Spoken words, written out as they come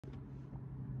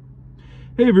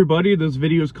Hey everybody, this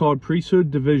video is called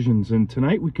Priesthood Divisions, and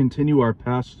tonight we continue our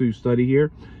pass-through study here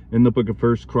in the book of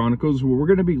First Chronicles, where we're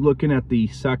going to be looking at the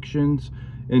sections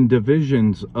and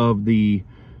divisions of the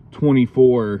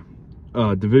 24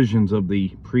 divisions of the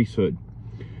priesthood.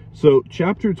 So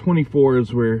chapter 24,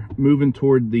 as we're moving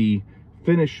toward the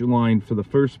finish line for the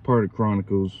first part of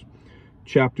Chronicles,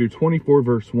 chapter 24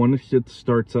 verse 1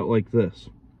 starts out like this.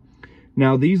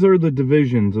 Now these are the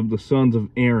divisions of the sons of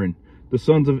Aaron. The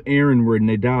sons of Aaron were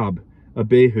Nadab,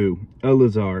 Abihu,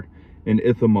 Eleazar, and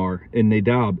Ithamar. And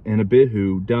Nadab and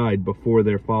Abihu died before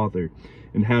their father,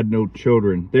 and had no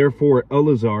children. Therefore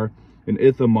Eleazar and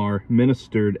Ithamar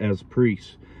ministered as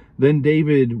priests. Then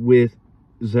David with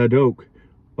Zadok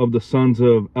of the sons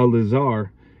of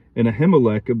Eleazar, and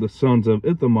Ahimelech of the sons of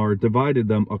Ithamar, divided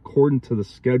them according to the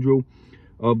schedule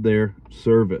of their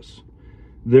service.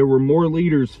 There were more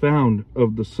leaders found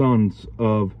of the sons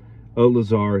of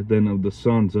Eleazar than of the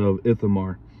sons of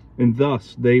Ithamar, and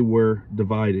thus they were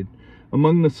divided.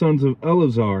 Among the sons of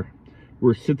Eleazar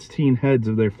were 16 heads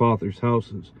of their fathers'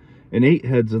 houses, and 8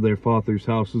 heads of their fathers'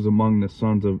 houses among the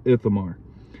sons of Ithamar.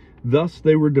 Thus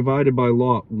they were divided by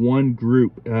lot, one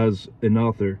group as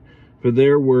another, for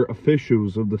there were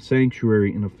officials of the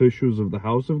sanctuary and officials of the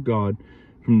house of God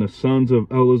from the sons of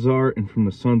Eleazar and from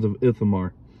the sons of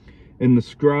Ithamar. And the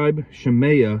scribe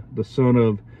Shemaiah, the son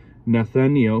of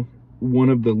Nathaniel, one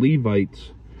of the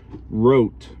Levites,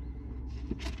 wrote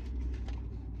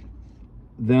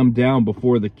them down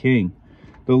before the king.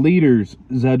 The leaders,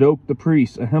 Zadok the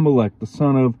priest, Ahimelech the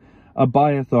son of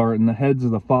Abiathar, and the heads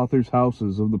of the fathers'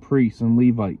 houses of the priests and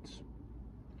Levites.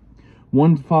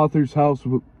 One father's house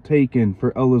was taken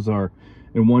for Eleazar,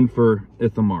 and one for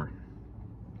Ithamar.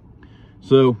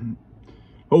 So,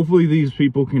 hopefully these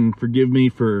people can forgive me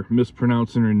for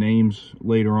mispronouncing their names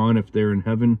later on if they're in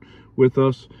heaven with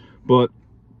us. But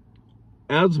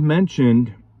as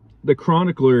mentioned, the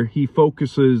chronicler, he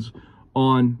focuses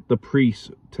on the priests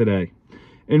today.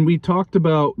 And we talked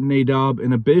about Nadab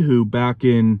and Abihu back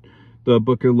in the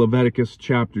book of Leviticus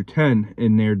chapter 10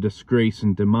 in their disgrace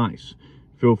and demise.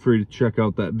 Feel free to check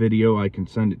out that video. I can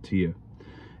send it to you.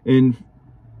 And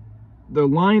the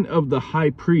line of the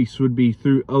high priest would be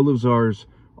through Eleazar's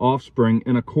offspring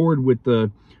in accord with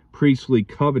the priestly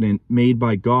covenant made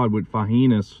by God with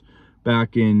Phinehas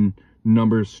back in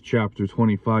Numbers chapter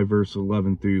 25 verse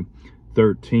 11 through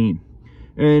 13.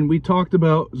 And we talked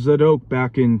about Zadok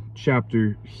back in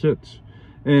chapter 6.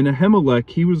 And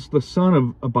Ahimelech, he was the son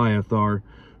of Abiathar,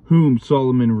 whom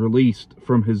Solomon released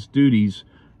from his duties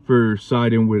for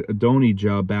siding with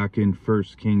Adonijah back in 1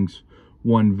 Kings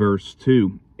 1 verse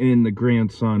 2. And the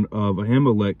grandson of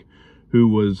Ahimelech, who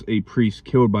was a priest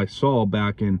killed by Saul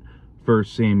back in 1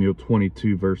 Samuel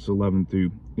 22 verse 11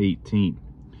 through 18.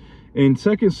 In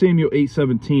 2 Samuel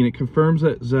 8:17, it confirms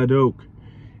that Zadok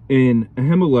and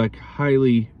Ahimelech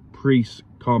highly priest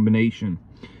combination,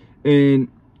 and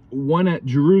one at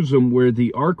Jerusalem where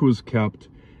the ark was kept,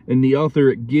 and the other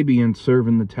at Gibeon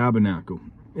serving the tabernacle.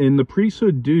 In the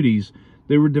priesthood duties,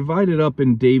 they were divided up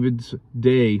in David's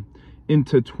day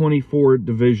into 24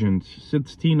 divisions.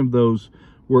 16 of those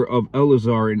were of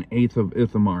Eleazar and 8 of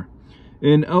Ithamar.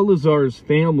 And Eleazar's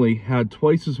family had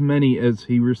twice as many as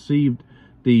he received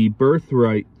the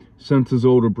birthright since his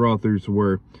older brothers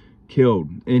were killed.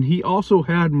 And he also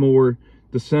had more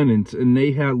descendants, and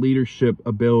they had leadership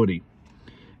ability.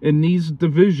 And these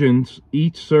divisions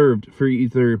each served for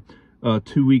either a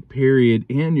 2-week period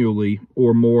annually,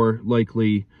 or more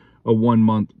likely a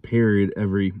 1-month period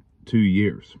every 2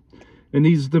 years. And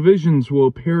these divisions will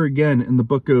appear again in the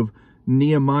book of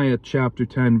Nehemiah chapter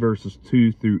 10 verses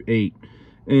 2 through 8.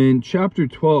 In chapter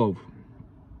 12,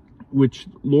 which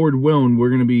Lord willing we're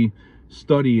going to be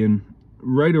studying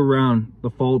right around the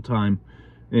fall time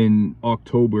in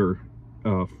October-ish,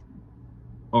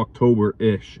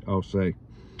 I'll say.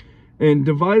 And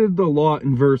divided the lot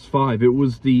in verse 5. It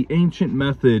was the ancient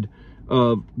method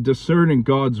of discerning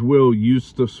God's will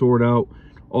used to sort out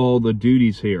all the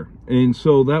duties here. And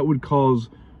so that would cause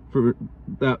for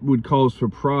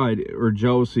pride or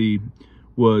jealousy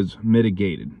was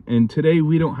mitigated. And today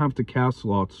we don't have to cast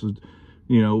lots.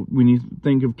 You know, when you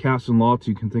think of casting lots,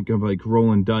 you can think of like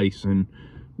rolling dice, and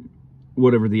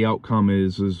whatever the outcome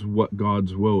is what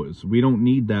God's will is. We don't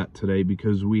need that today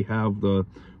because we have the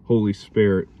Holy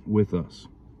Spirit with us.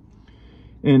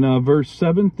 And verse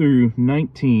 7 through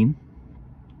 19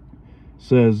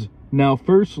 says, Now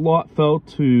first lot fell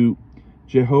to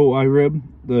Jehoiarib,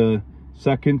 the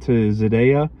second to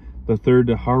Zedaiah, the third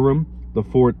to Harum, the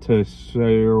fourth to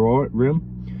Serorim,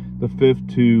 the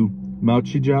fifth to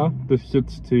Malchijah, the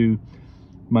sixth to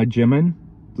Mijamin,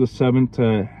 the seventh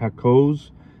to Hakoz,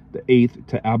 the 8th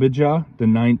to Abijah, the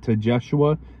 9th to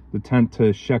Jeshua, the 10th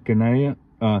to Shechaniah,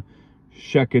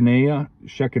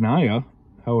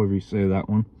 however you say that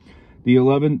one, the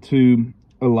 11th to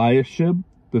Eliashib,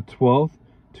 the 12th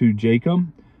to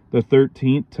Jacob, the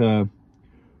 13th to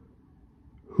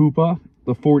Huppah,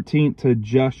 the 14th to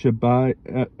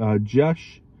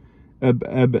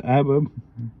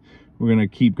we're going to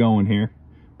keep going here,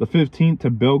 the 15th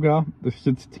to Bilgah, the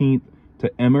 16th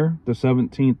to Emer, the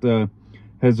 17th to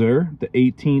Hezer, the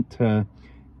 18th to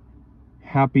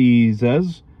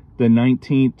Hapizez, the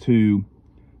 19th to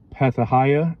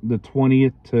Pethahiah, the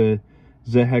 20th to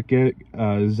Zehekiel,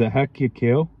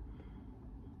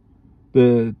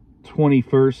 the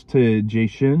 21st to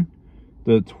Jashin,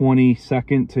 the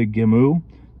 22nd to Gemu,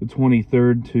 the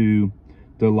 23rd to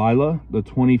Delilah, the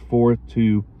 24th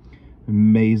to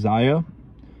Maziah.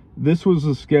 This was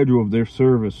the schedule of their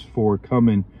service for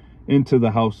coming into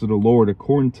the house of the Lord,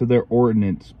 according to their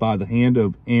ordinance, by the hand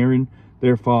of Aaron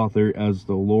their father, as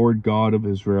the Lord God of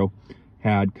Israel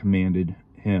had commanded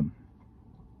him.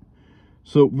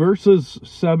 So verses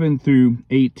 7 through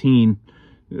 18,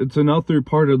 it's another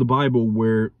part of the Bible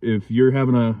where if you're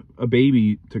having a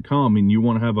baby to come and you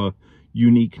want to have a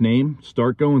unique name,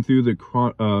 start going through the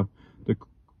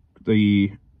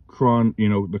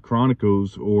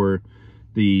Chronicles or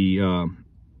the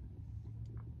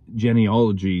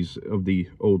genealogies of the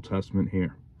Old Testament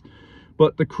here.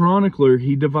 But the chronicler,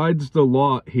 he divides the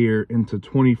lot here into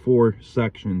 24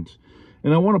 sections.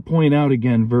 And I want to point out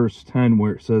again verse 10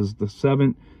 where it says the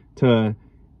 7th to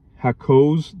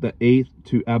Hakkoz, the 8th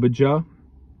to Abijah.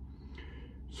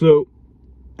 So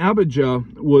Abijah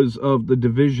was of the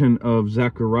division of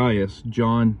Zacharias.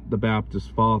 John the Baptist's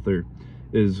father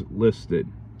is listed.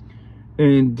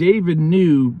 And David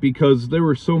knew, because there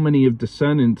were so many of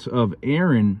descendants of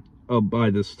Aaron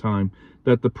by this time,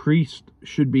 that the priests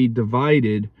should be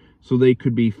divided so they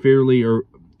could be fairly or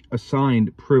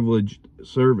assigned privileged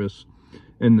service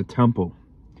in the temple.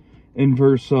 In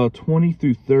verse 20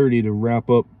 through 30 to wrap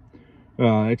up,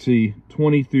 actually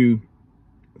 20 through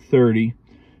 30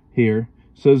 here,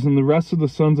 says, and the rest of the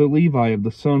sons of Levi, of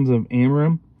the sons of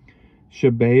Amram,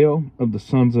 Shebael, of the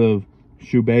sons of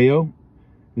Shubael,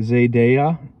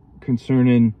 Zedaiah,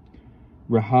 concerning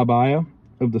Rehabiah,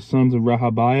 of the sons of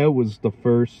Rehabiah was the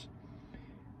first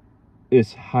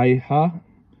Ishiah,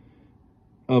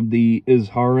 of the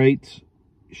Izharites,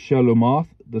 Shelomoth,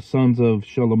 the sons of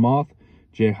Shelomoth,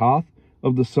 Jehath,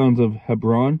 of the sons of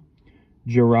Hebron,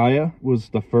 Jeriah was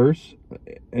the first,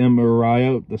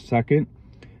 Amariah the second,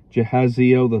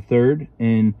 Jehaziel the third,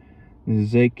 and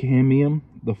Zechamiam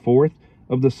the fourth,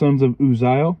 of the sons of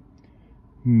Uzziel,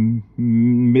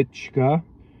 Michka,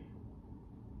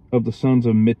 of the sons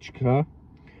of Michka,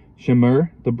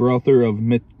 Shemer, the brother of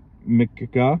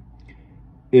Michka,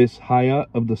 Ishiah,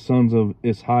 of the sons of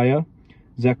Ishiah,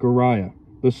 Zechariah.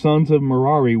 The sons of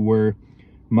Merari were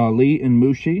Mali and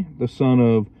Mushi, the son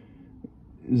of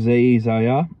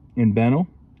Zaiziah and Benel.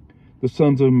 The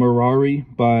sons of Merari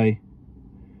by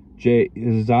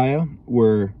Jaiziah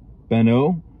were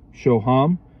Beno,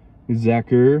 Shoham,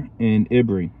 Zachar, and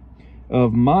Ibri.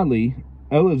 Of Mali,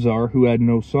 Eleazar, who had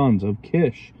no sons. Of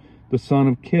Kish, the son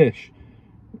of Kish,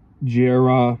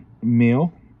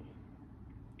 Jerahmeel.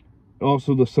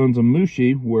 Also the sons of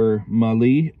Mushi were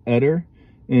Mali, Eder,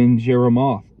 and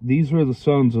Jeremoth. These were the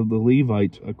sons of the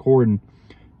Levites according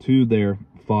to their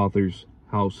fathers'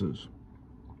 houses.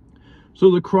 So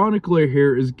the chronicler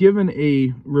here is given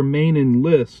a remaining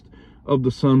list of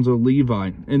the sons of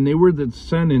Levi, and they were the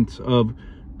descendants of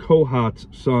Kohath's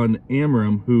son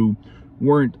Amram, who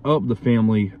weren't of the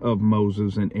family of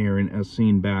Moses and Aaron, as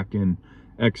seen back in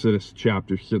Exodus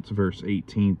chapter 6, verse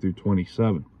 18 through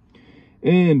 27.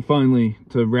 And finally,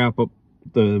 to wrap up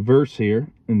the verse here,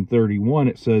 in 31,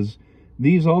 it says,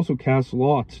 these also cast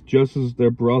lots, just as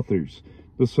their brothers,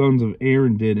 the sons of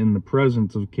Aaron, did in the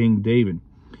presence of King David.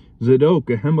 Zadok,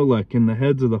 Ahimelech, and the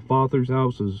heads of the fathers'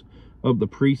 houses of the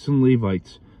priests and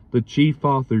Levites, the chief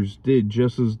fathers, did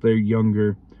just as their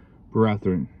younger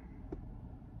brethren.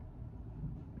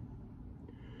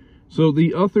 So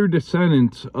the other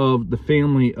descendants of the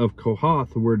family of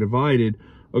Kohath were divided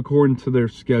according to their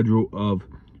schedule of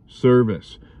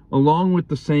service, along with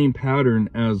the same pattern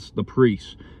as the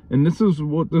priests. And this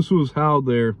was how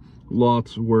their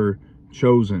lots were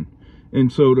chosen.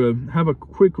 And so to have a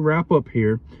quick wrap up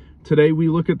here, today we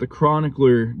look at the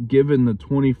chronicler given the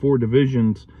 24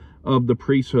 divisions of the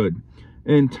priesthood.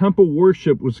 And temple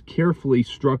worship was carefully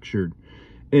structured,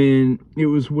 and it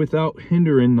was without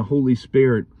hindering the Holy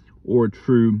Spirit or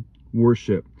true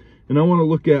worship. And I want to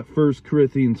look at 1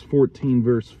 Corinthians 14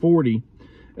 verse 40,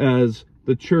 as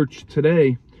the church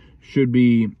today should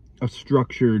be a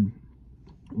structured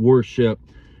worship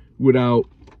without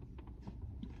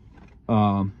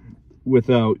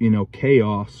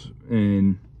chaos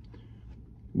and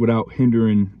without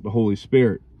hindering the Holy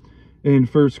Spirit. In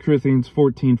 1 Corinthians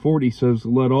 14:40 says,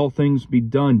 let all things be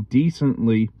done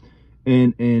decently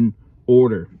and in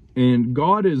order. And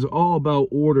God is all about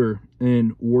order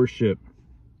and worship.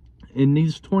 And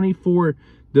these 24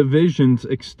 divisions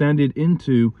extended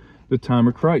into the time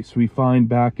of Christ. We find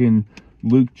back in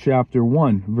Luke chapter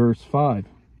 1, verse 5.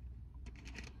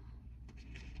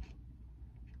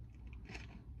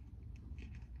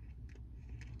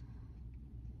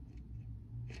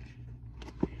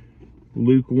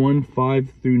 Luke 1,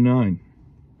 5-9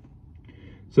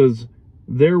 says,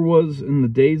 there was in the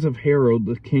days of Herod,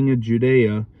 the king of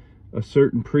Judea, a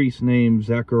certain priest named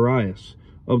Zacharias,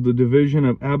 of the division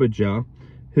of Abijah.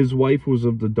 His wife was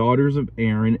of the daughters of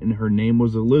Aaron, and her name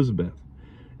was Elizabeth.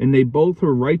 And they both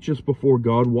were righteous before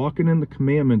God, walking in the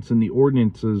commandments and the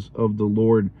ordinances of the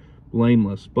Lord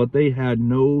blameless. But they had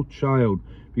no child,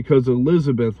 because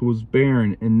Elizabeth was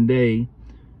barren, and they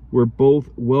were both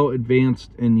well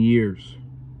advanced in years.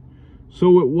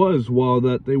 So it was, while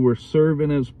that they were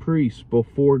serving as priests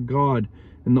before God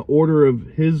in the order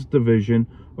of his division,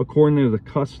 according to the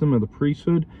custom of the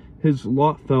priesthood, his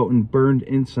lot fell and burned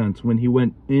incense when he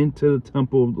went into the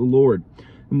temple of the Lord.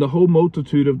 And the whole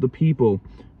multitude of the people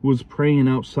was praying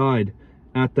outside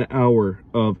at the hour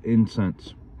of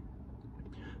incense.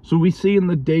 So we see in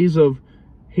the days of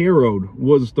Herod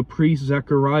was the priest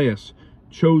Zacharias,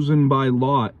 chosen by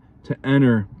lot to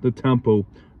enter the temple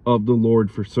of the Lord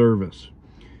for service.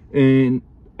 In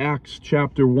Acts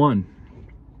chapter 1,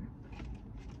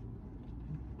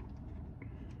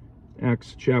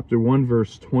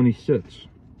 verse 26,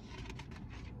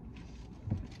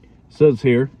 says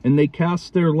here, and they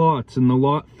cast their lots, and the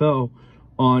lot fell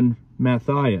on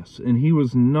Matthias, and he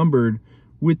was numbered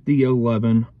with the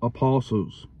 11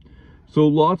 apostles. So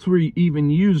lots were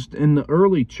even used in the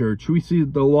early church. We see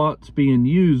the lots being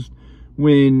used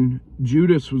when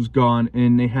Judas was gone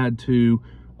and they had to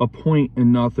appoint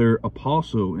another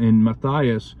apostle, and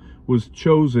Matthias was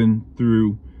chosen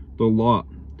through the lot.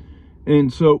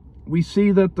 And so we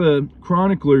see that the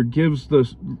chronicler gives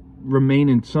the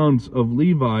remaining sons of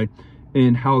Levi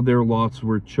and how their lots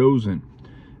were chosen.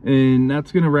 And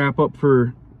that's going to wrap up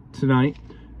for tonight,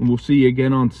 and we'll see you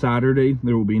again on Saturday.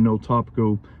 There will be no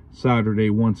Topical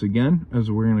Saturday once again, as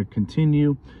we're going to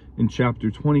continue in chapter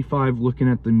 25 looking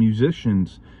at the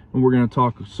musicians, and we're going to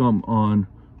talk some on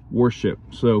worship.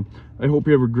 So I hope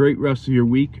you have a great rest of your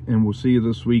week, and we'll see you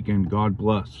this weekend. God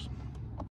bless.